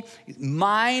people,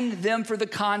 mine them for the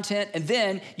content, and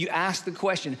then you ask the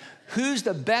question, who's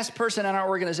the best person in our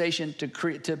organization to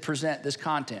present this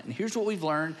content? And here's what we've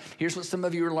learned. Here's what some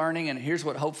of you are learning, and here's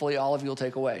what hopefully all of you will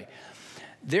take away.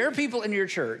 There are people in your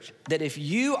church that if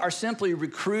you are simply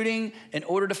recruiting in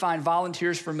order to find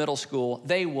volunteers for middle school,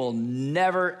 they will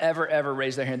never, ever, ever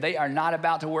raise their hand. They are not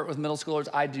about to work with middle schoolers.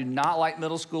 I do not like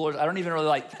middle schoolers. I don't even really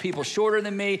like people shorter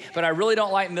than me, but I really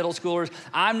don't like middle schoolers.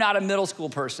 I'm not a middle school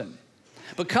person.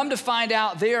 But come to find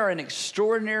out, they are an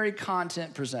extraordinary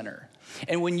content presenter.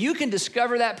 And when you can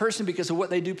discover that person because of what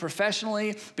they do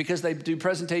professionally, because they do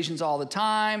presentations all the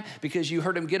time, because you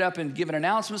heard them get up and give an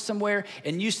announcement somewhere,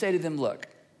 and you say to them, look,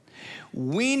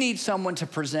 We need someone to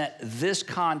present this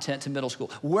content to middle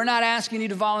school. We're not asking you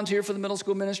to volunteer for the middle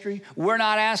school ministry. We're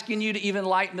not asking you to even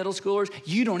like middle schoolers.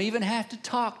 You don't even have to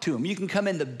talk to them. You can come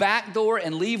in the back door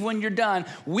and leave when you're done.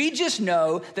 We just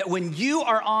know that when you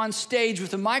are on stage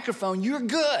with a microphone, you're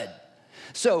good.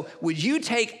 So would you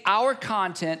take our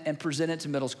content and present it to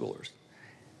middle schoolers?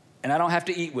 And I don't have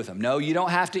to eat with them. No, you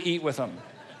don't have to eat with them.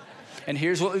 And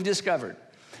here's what we've discovered.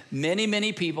 Many,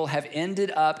 many people have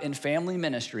ended up in family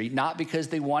ministry, not because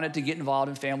they wanted to get involved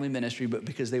in family ministry, but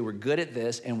because they were good at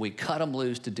this and we cut them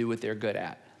loose to do what they're good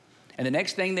at. And the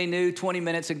next thing they knew, 20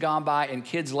 minutes had gone by and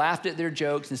kids laughed at their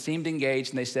jokes and seemed engaged.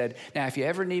 And they said, now, if you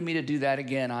ever need me to do that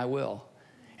again, I will.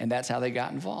 And that's how they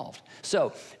got involved.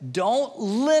 So don't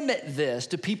limit this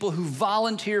to people who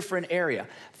volunteer for an area.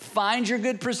 Find your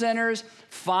good presenters,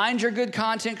 find your good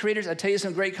content creators. I tell you,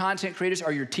 some great content creators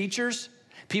are your teachers.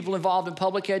 People involved in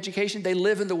public education, they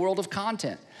live in the world of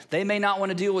content. They may not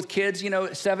want to deal with kids,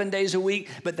 7 days a week,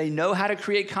 but they know how to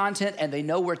create content and they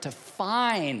know where to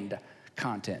find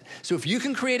content. So if you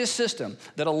can create a system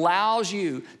that allows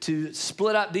you to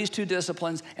split up these two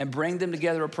disciplines and bring them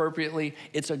together appropriately,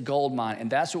 it's a gold mine. And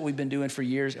that's what we've been doing for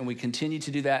years, and we continue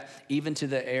to do that even to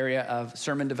the area of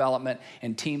sermon development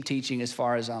and team teaching as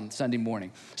far as Sunday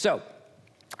morning. So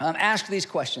ask these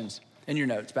questions. In your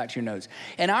notes, back to your notes.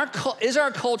 And is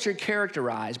our culture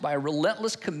characterized by a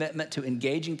relentless commitment to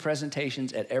engaging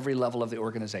presentations at every level of the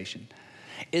organization?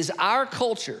 Is our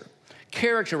culture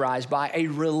characterized by a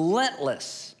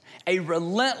relentless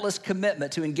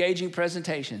commitment to engaging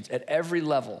presentations at every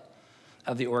level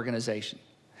of the organization?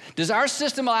 Does our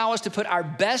system allow us to put our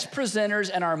best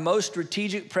presenters in our most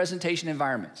strategic presentation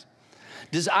environments?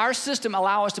 Does our system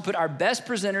allow us to put our best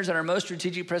presenters in our most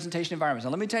strategic presentation environments?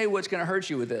 Now, let me tell you what's going to hurt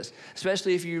you with this,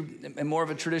 especially if you're in more of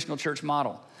a traditional church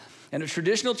model. In a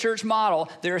traditional church model,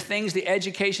 there are things the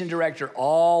education director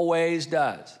always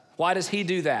does. Why does he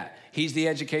do that? He's the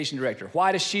education director.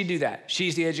 Why does she do that?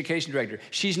 She's the education director.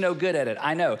 She's no good at it,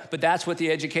 I know, but that's what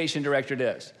the education director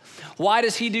does. Why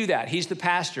does he do that? He's the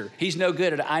pastor. He's no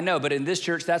good at it, I know, but in this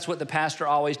church, that's what the pastor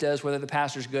always does, whether the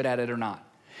pastor's good at it or not.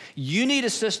 You need a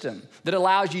system that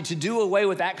allows you to do away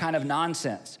with that kind of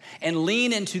nonsense and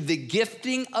lean into the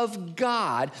gifting of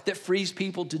God that frees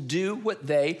people to do what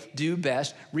they do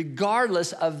best,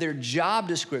 regardless of their job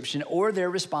description or their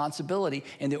responsibility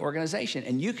in the organization.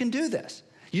 And you can do this.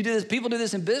 You do this. People do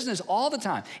this in business all the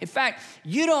time. In fact,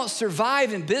 you don't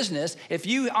survive in business if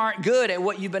you aren't good at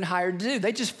what you've been hired to do.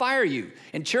 They just fire you.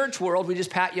 In church world, we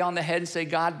just pat you on the head and say,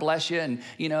 God bless you, and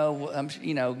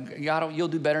God, you'll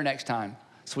do better next time,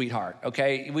 sweetheart,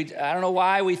 okay? I don't know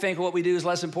why we think what we do is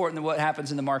less important than what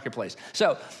happens in the marketplace.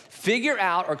 So figure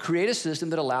out or create a system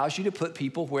that allows you to put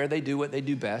people where they do what they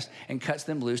do best and cuts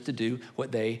them loose to do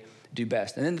what they do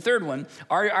best. And then the third one,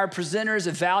 are our presenters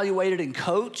evaluated and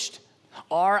coached?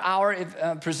 Are our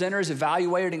presenters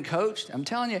evaluated and coached? I'm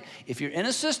telling you, if you're in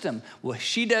a system, well,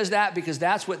 she does that because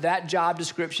that's what that job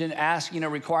description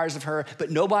requires of her,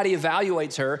 but nobody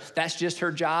evaluates her. That's just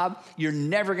her job. You're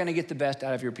never going to get the best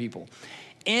out of your people.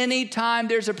 Anytime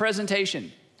there's a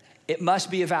presentation, it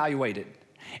must be evaluated.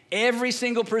 Every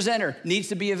single presenter needs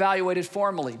to be evaluated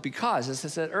formally because, as I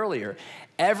said earlier,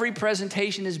 every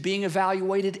presentation is being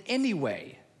evaluated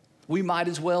anyway. We might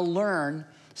as well learn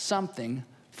something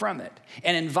from it.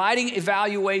 And inviting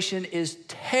evaluation is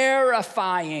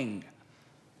terrifying.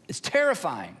 It's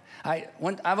terrifying.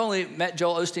 I've only met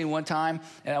Joel Osteen one time,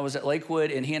 and I was at Lakewood,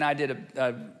 and he and I did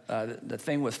the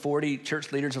thing with 40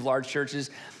 church leaders of large churches,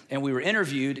 and we were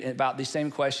interviewed about these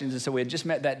same questions, and so we had just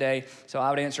met that day, so I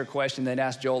would answer a question, they'd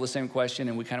ask Joel the same question,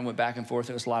 and we kind of went back and forth.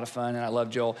 It was a lot of fun, and I love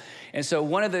Joel. And so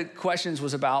one of the questions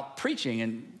was about preaching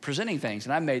and presenting things,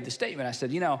 and I made the statement. I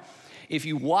said, if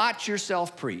you watch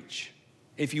yourself preach,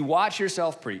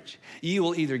 you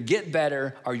will either get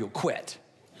better or you'll quit.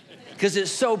 Because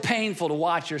it's so painful to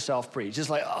watch yourself preach. It's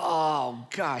like, oh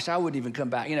gosh, I wouldn't even come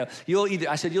back. You'll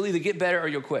either get better or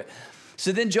you'll quit.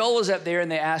 So then Joel was up there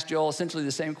and they asked Joel essentially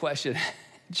the same question.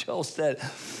 Joel said,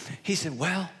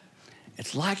 well,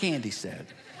 it's like Andy said.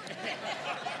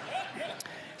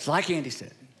 It's like Andy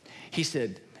said. He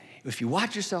said, if you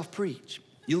watch yourself preach,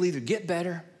 you'll either get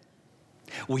better,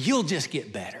 or you'll just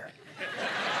get better.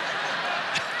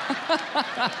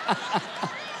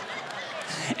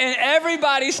 And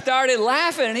everybody started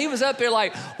laughing, and he was up there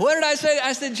like, what did I say?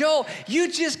 I said, Joel,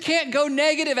 you just can't go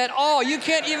negative at all. You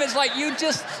can't even, it's like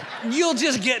you'll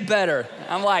just get better.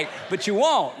 I'm like, but you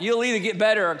won't. You'll either get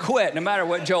better or quit, no matter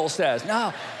what Joel says.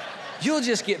 No, you'll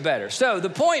just get better. So the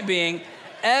point being,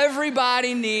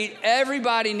 everybody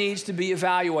needs to be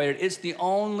evaluated. It's the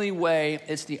only way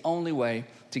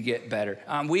to get better.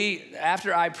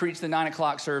 After I preach the 9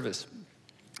 o'clock service,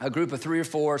 a group of 3 or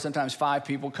 4, sometimes 5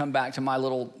 people come back to my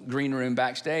little green room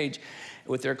backstage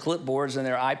with their clipboards and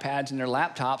their iPads and their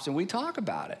laptops, and we talk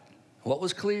about it. What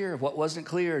was clear? What wasn't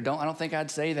clear? I don't think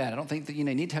I'd say that. I don't think that, you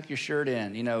need to tuck your shirt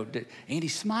in. Andy,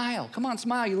 smile. Come on,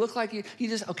 smile. You look like you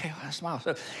just, okay, well, smile.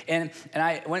 So, and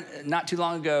I went, not too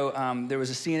long ago, there was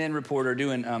a CNN reporter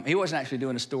doing, he wasn't actually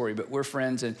doing a story, but we're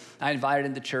friends, and I invited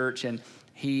him to church, and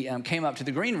he came up to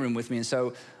the green room with me, and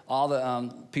so all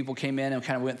the people came in and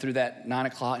kind of went through that 9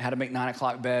 o'clock, how to make 9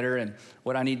 o'clock better, and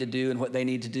what I need to do and what they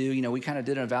need to do. We kind of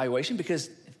did an evaluation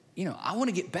because, I want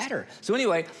to get better. So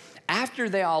anyway, after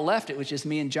they all left, it was just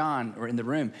me and John were in the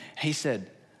room. He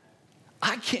said,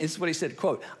 this is what he said,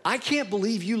 quote, "I can't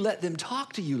believe you let them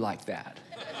talk to you like that."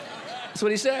 That's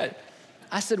what he said.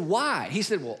 I said, "Why?" He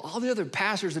said, "Well, all the other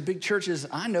pastors of big churches,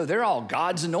 I know they're all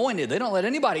God's anointed. They don't let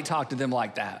anybody talk to them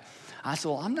like that." I said,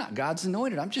 "Well, I'm not God's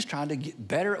anointed. I'm just trying to get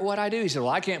better at what I do." He said,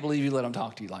 "Well, I can't believe you let them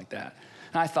talk to you like that."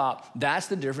 And I thought, that's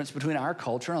the difference between our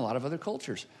culture and a lot of other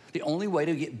cultures. The only way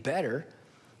to get better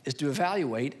is to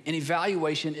evaluate, and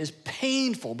evaluation is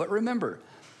painful. But remember,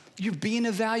 you're being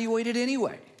evaluated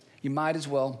anyway. You might as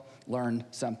well learn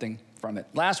something from it.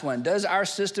 Last one, does our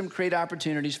system create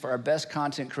opportunities for our best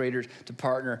content creators to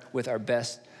partner with our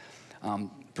best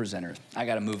presenters? I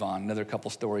got to move on. Another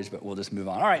couple stories, but we'll just move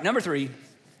on. All right, number 3,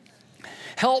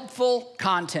 helpful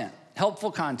content.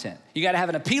 Helpful content. You got to have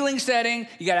an appealing setting,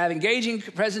 you got to have engaging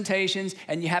presentations,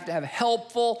 and you have to have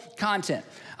helpful content.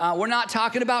 We're not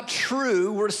talking about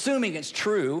true. We're assuming it's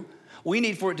true. We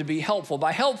need for it to be helpful.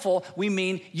 By helpful, we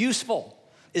mean useful.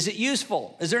 Is it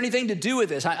useful? Is there anything to do with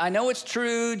this? I know it's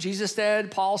true. Jesus said,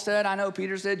 Paul said, I know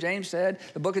Peter said, James said,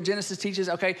 the book of Genesis teaches,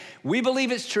 okay, we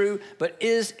believe it's true, but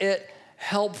is it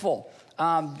helpful?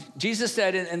 Jesus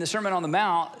said in the Sermon on the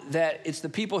Mount that it's the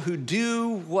people who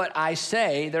do what I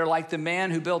say. They're like the man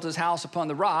who built his house upon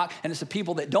the rock, and it's the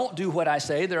people that don't do what I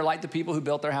say. They're like the people who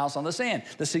built their house on the sand.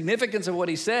 The significance of what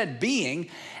he said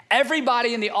being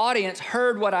everybody in the audience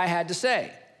heard what I had to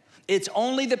say. It's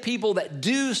only the people that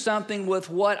do something with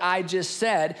what I just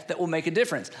said that will make a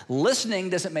difference. Listening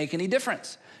doesn't make any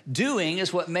difference. Doing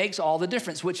is what makes all the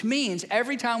difference, which means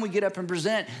every time we get up and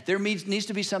present, there needs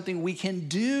to be something we can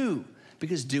do.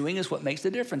 Because doing is what makes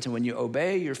the difference. And when you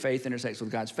obey, your faith intersects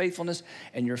with God's faithfulness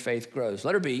and your faith grows.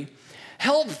 Letter B,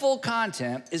 helpful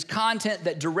content is content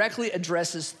that directly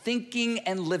addresses thinking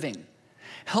and living.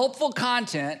 Helpful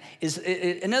content is,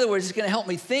 in other words, it's gonna help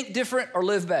me think different or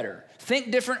live better. Think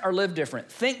different or live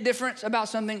different. Think different about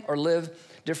something or live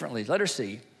differently. Letter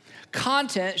C,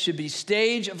 content should be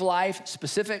stage of life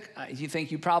specific. You think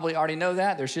you probably already know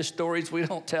that. There's just stories we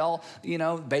don't tell,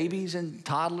 babies and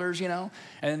toddlers,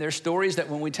 And there's stories that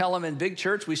when we tell them in big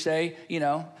church, we say,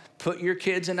 put your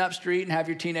kids in up street and have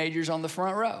your teenagers on the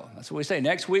front row. That's what we say.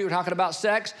 Next week, we're talking about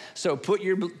sex. So put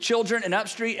your children in up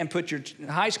street and put your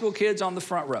high school kids on the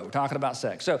front row. We're talking about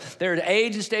sex. So there's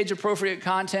age and stage appropriate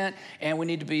content, and we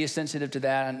need to be sensitive to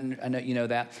that. And I know you know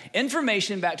that.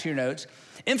 Information, back to your notes.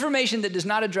 Information that does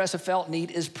not address a felt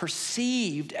need is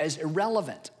perceived as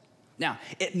irrelevant. Now,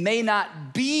 it may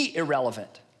not be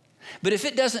irrelevant, but if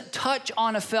it doesn't touch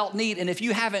on a felt need, and if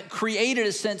you haven't created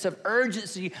a sense of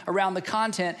urgency around the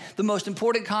content, the most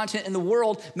important content in the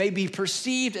world may be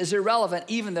perceived as irrelevant,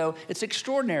 even though it's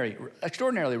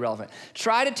extraordinarily relevant.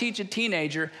 Try to teach a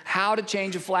teenager how to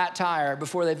change a flat tire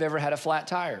before they've ever had a flat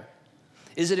tire.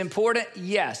 Is it important?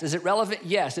 Yes. Is it relevant?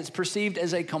 Yes. It's perceived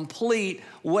as a complete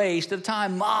waste of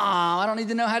time. Mom, I don't need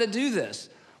to know how to do this.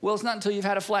 Well, it's not until you've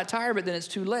had a flat tire, but then it's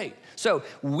too late. So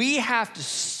we have to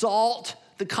salt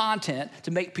the content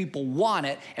to make people want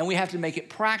it, and we have to make it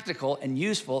practical and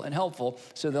useful and helpful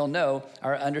so they'll know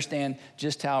or understand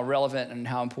just how relevant and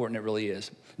how important it really is.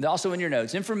 And also in your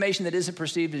notes, information that isn't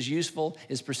perceived as useful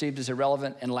is perceived as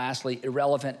irrelevant. And lastly,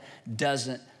 irrelevant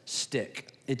doesn't stick.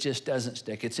 It just doesn't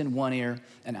stick. It's in one ear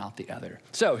and out the other.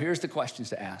 So here's the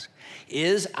questions to ask.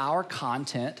 Is our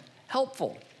content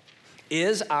helpful?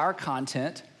 Is our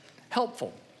content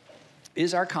helpful?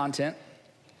 Is our content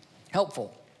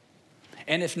helpful?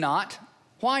 And if not,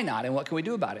 why not? And what can we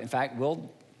do about it? In fact, we'll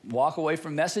walk away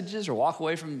from messages or walk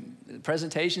away from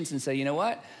presentations and say, you know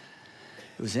what?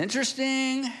 It was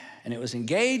interesting and it was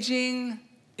engaging.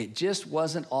 It just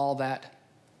wasn't all that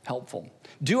helpful.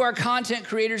 Do our content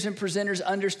creators and presenters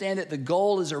understand that the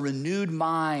goal is a renewed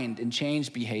mind and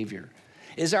changed behavior?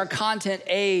 Is our content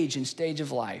age and stage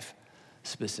of life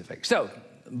specific? So,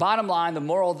 bottom line, the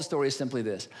moral of the story is simply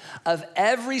this. Of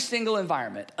every single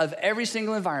environment,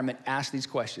 ask these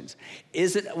questions.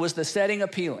 Was the setting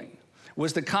appealing?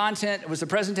 Was the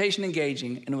presentation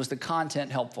engaging, and was the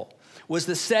content helpful? Was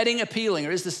the setting appealing,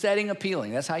 or is the setting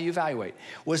appealing? That's how you evaluate.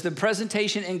 Was the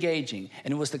presentation engaging,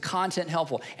 and was the content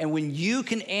helpful? And when you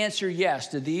can answer yes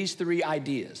to these three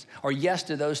ideas, or yes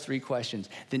to those three questions,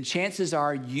 then chances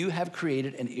are you have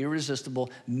created an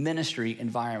irresistible ministry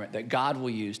environment that God will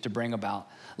use to bring about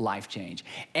life change.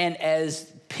 And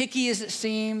as picky as it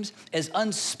seems, as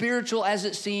unspiritual as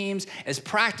it seems, as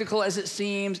practical as it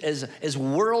seems, as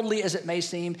worldly as it may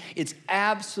seem, it's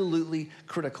absolutely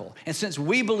critical. And since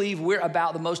we believe we're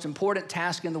about the most important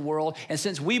task in the world, and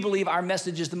since we believe our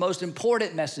message is the most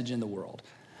important message in the world,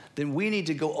 then we need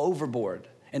to go overboard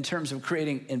in terms of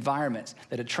creating environments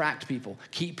that attract people,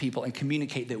 keep people, and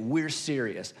communicate that we're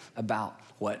serious about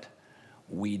what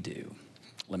we do.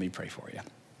 Let me pray for you.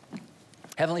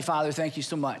 Heavenly Father, thank you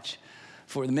so much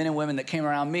for the men and women that came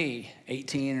around me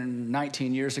 18 and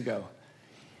 19 years ago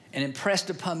and impressed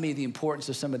upon me the importance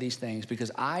of some of these things because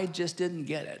I just didn't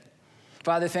get it.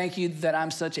 Father, thank you that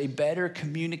I'm such a better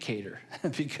communicator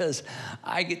because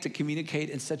I get to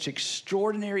communicate in such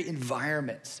extraordinary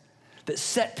environments that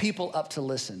set people up to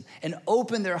listen and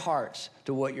open their hearts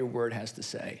to what your word has to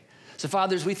say. So,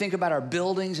 Father, as we think about our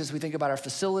buildings, as we think about our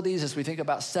facilities, as we think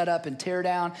about setup and tear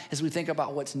down, as we think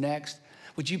about what's next,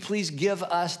 would you please give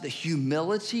us the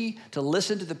humility to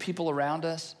listen to the people around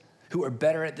us who are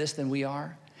better at this than we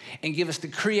are, and give us the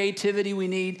creativity we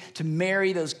need to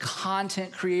marry those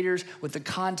content creators with the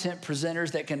content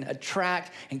presenters that can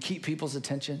attract and keep people's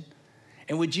attention?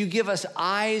 And would you give us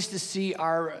eyes to see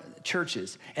our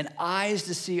churches and eyes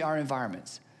to see our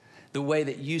environments the way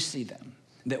that you see them,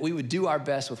 that we would do our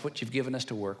best with what you've given us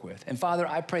to work with. And Father,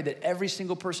 I pray that every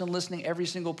single person listening, every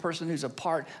single person who's a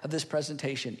part of this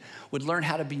presentation would learn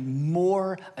how to be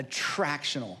more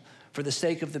attractional for the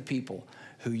sake of the people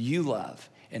who you love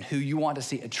and who you want to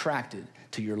see attracted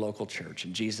to your local church.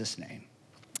 In Jesus' name,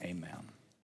 amen.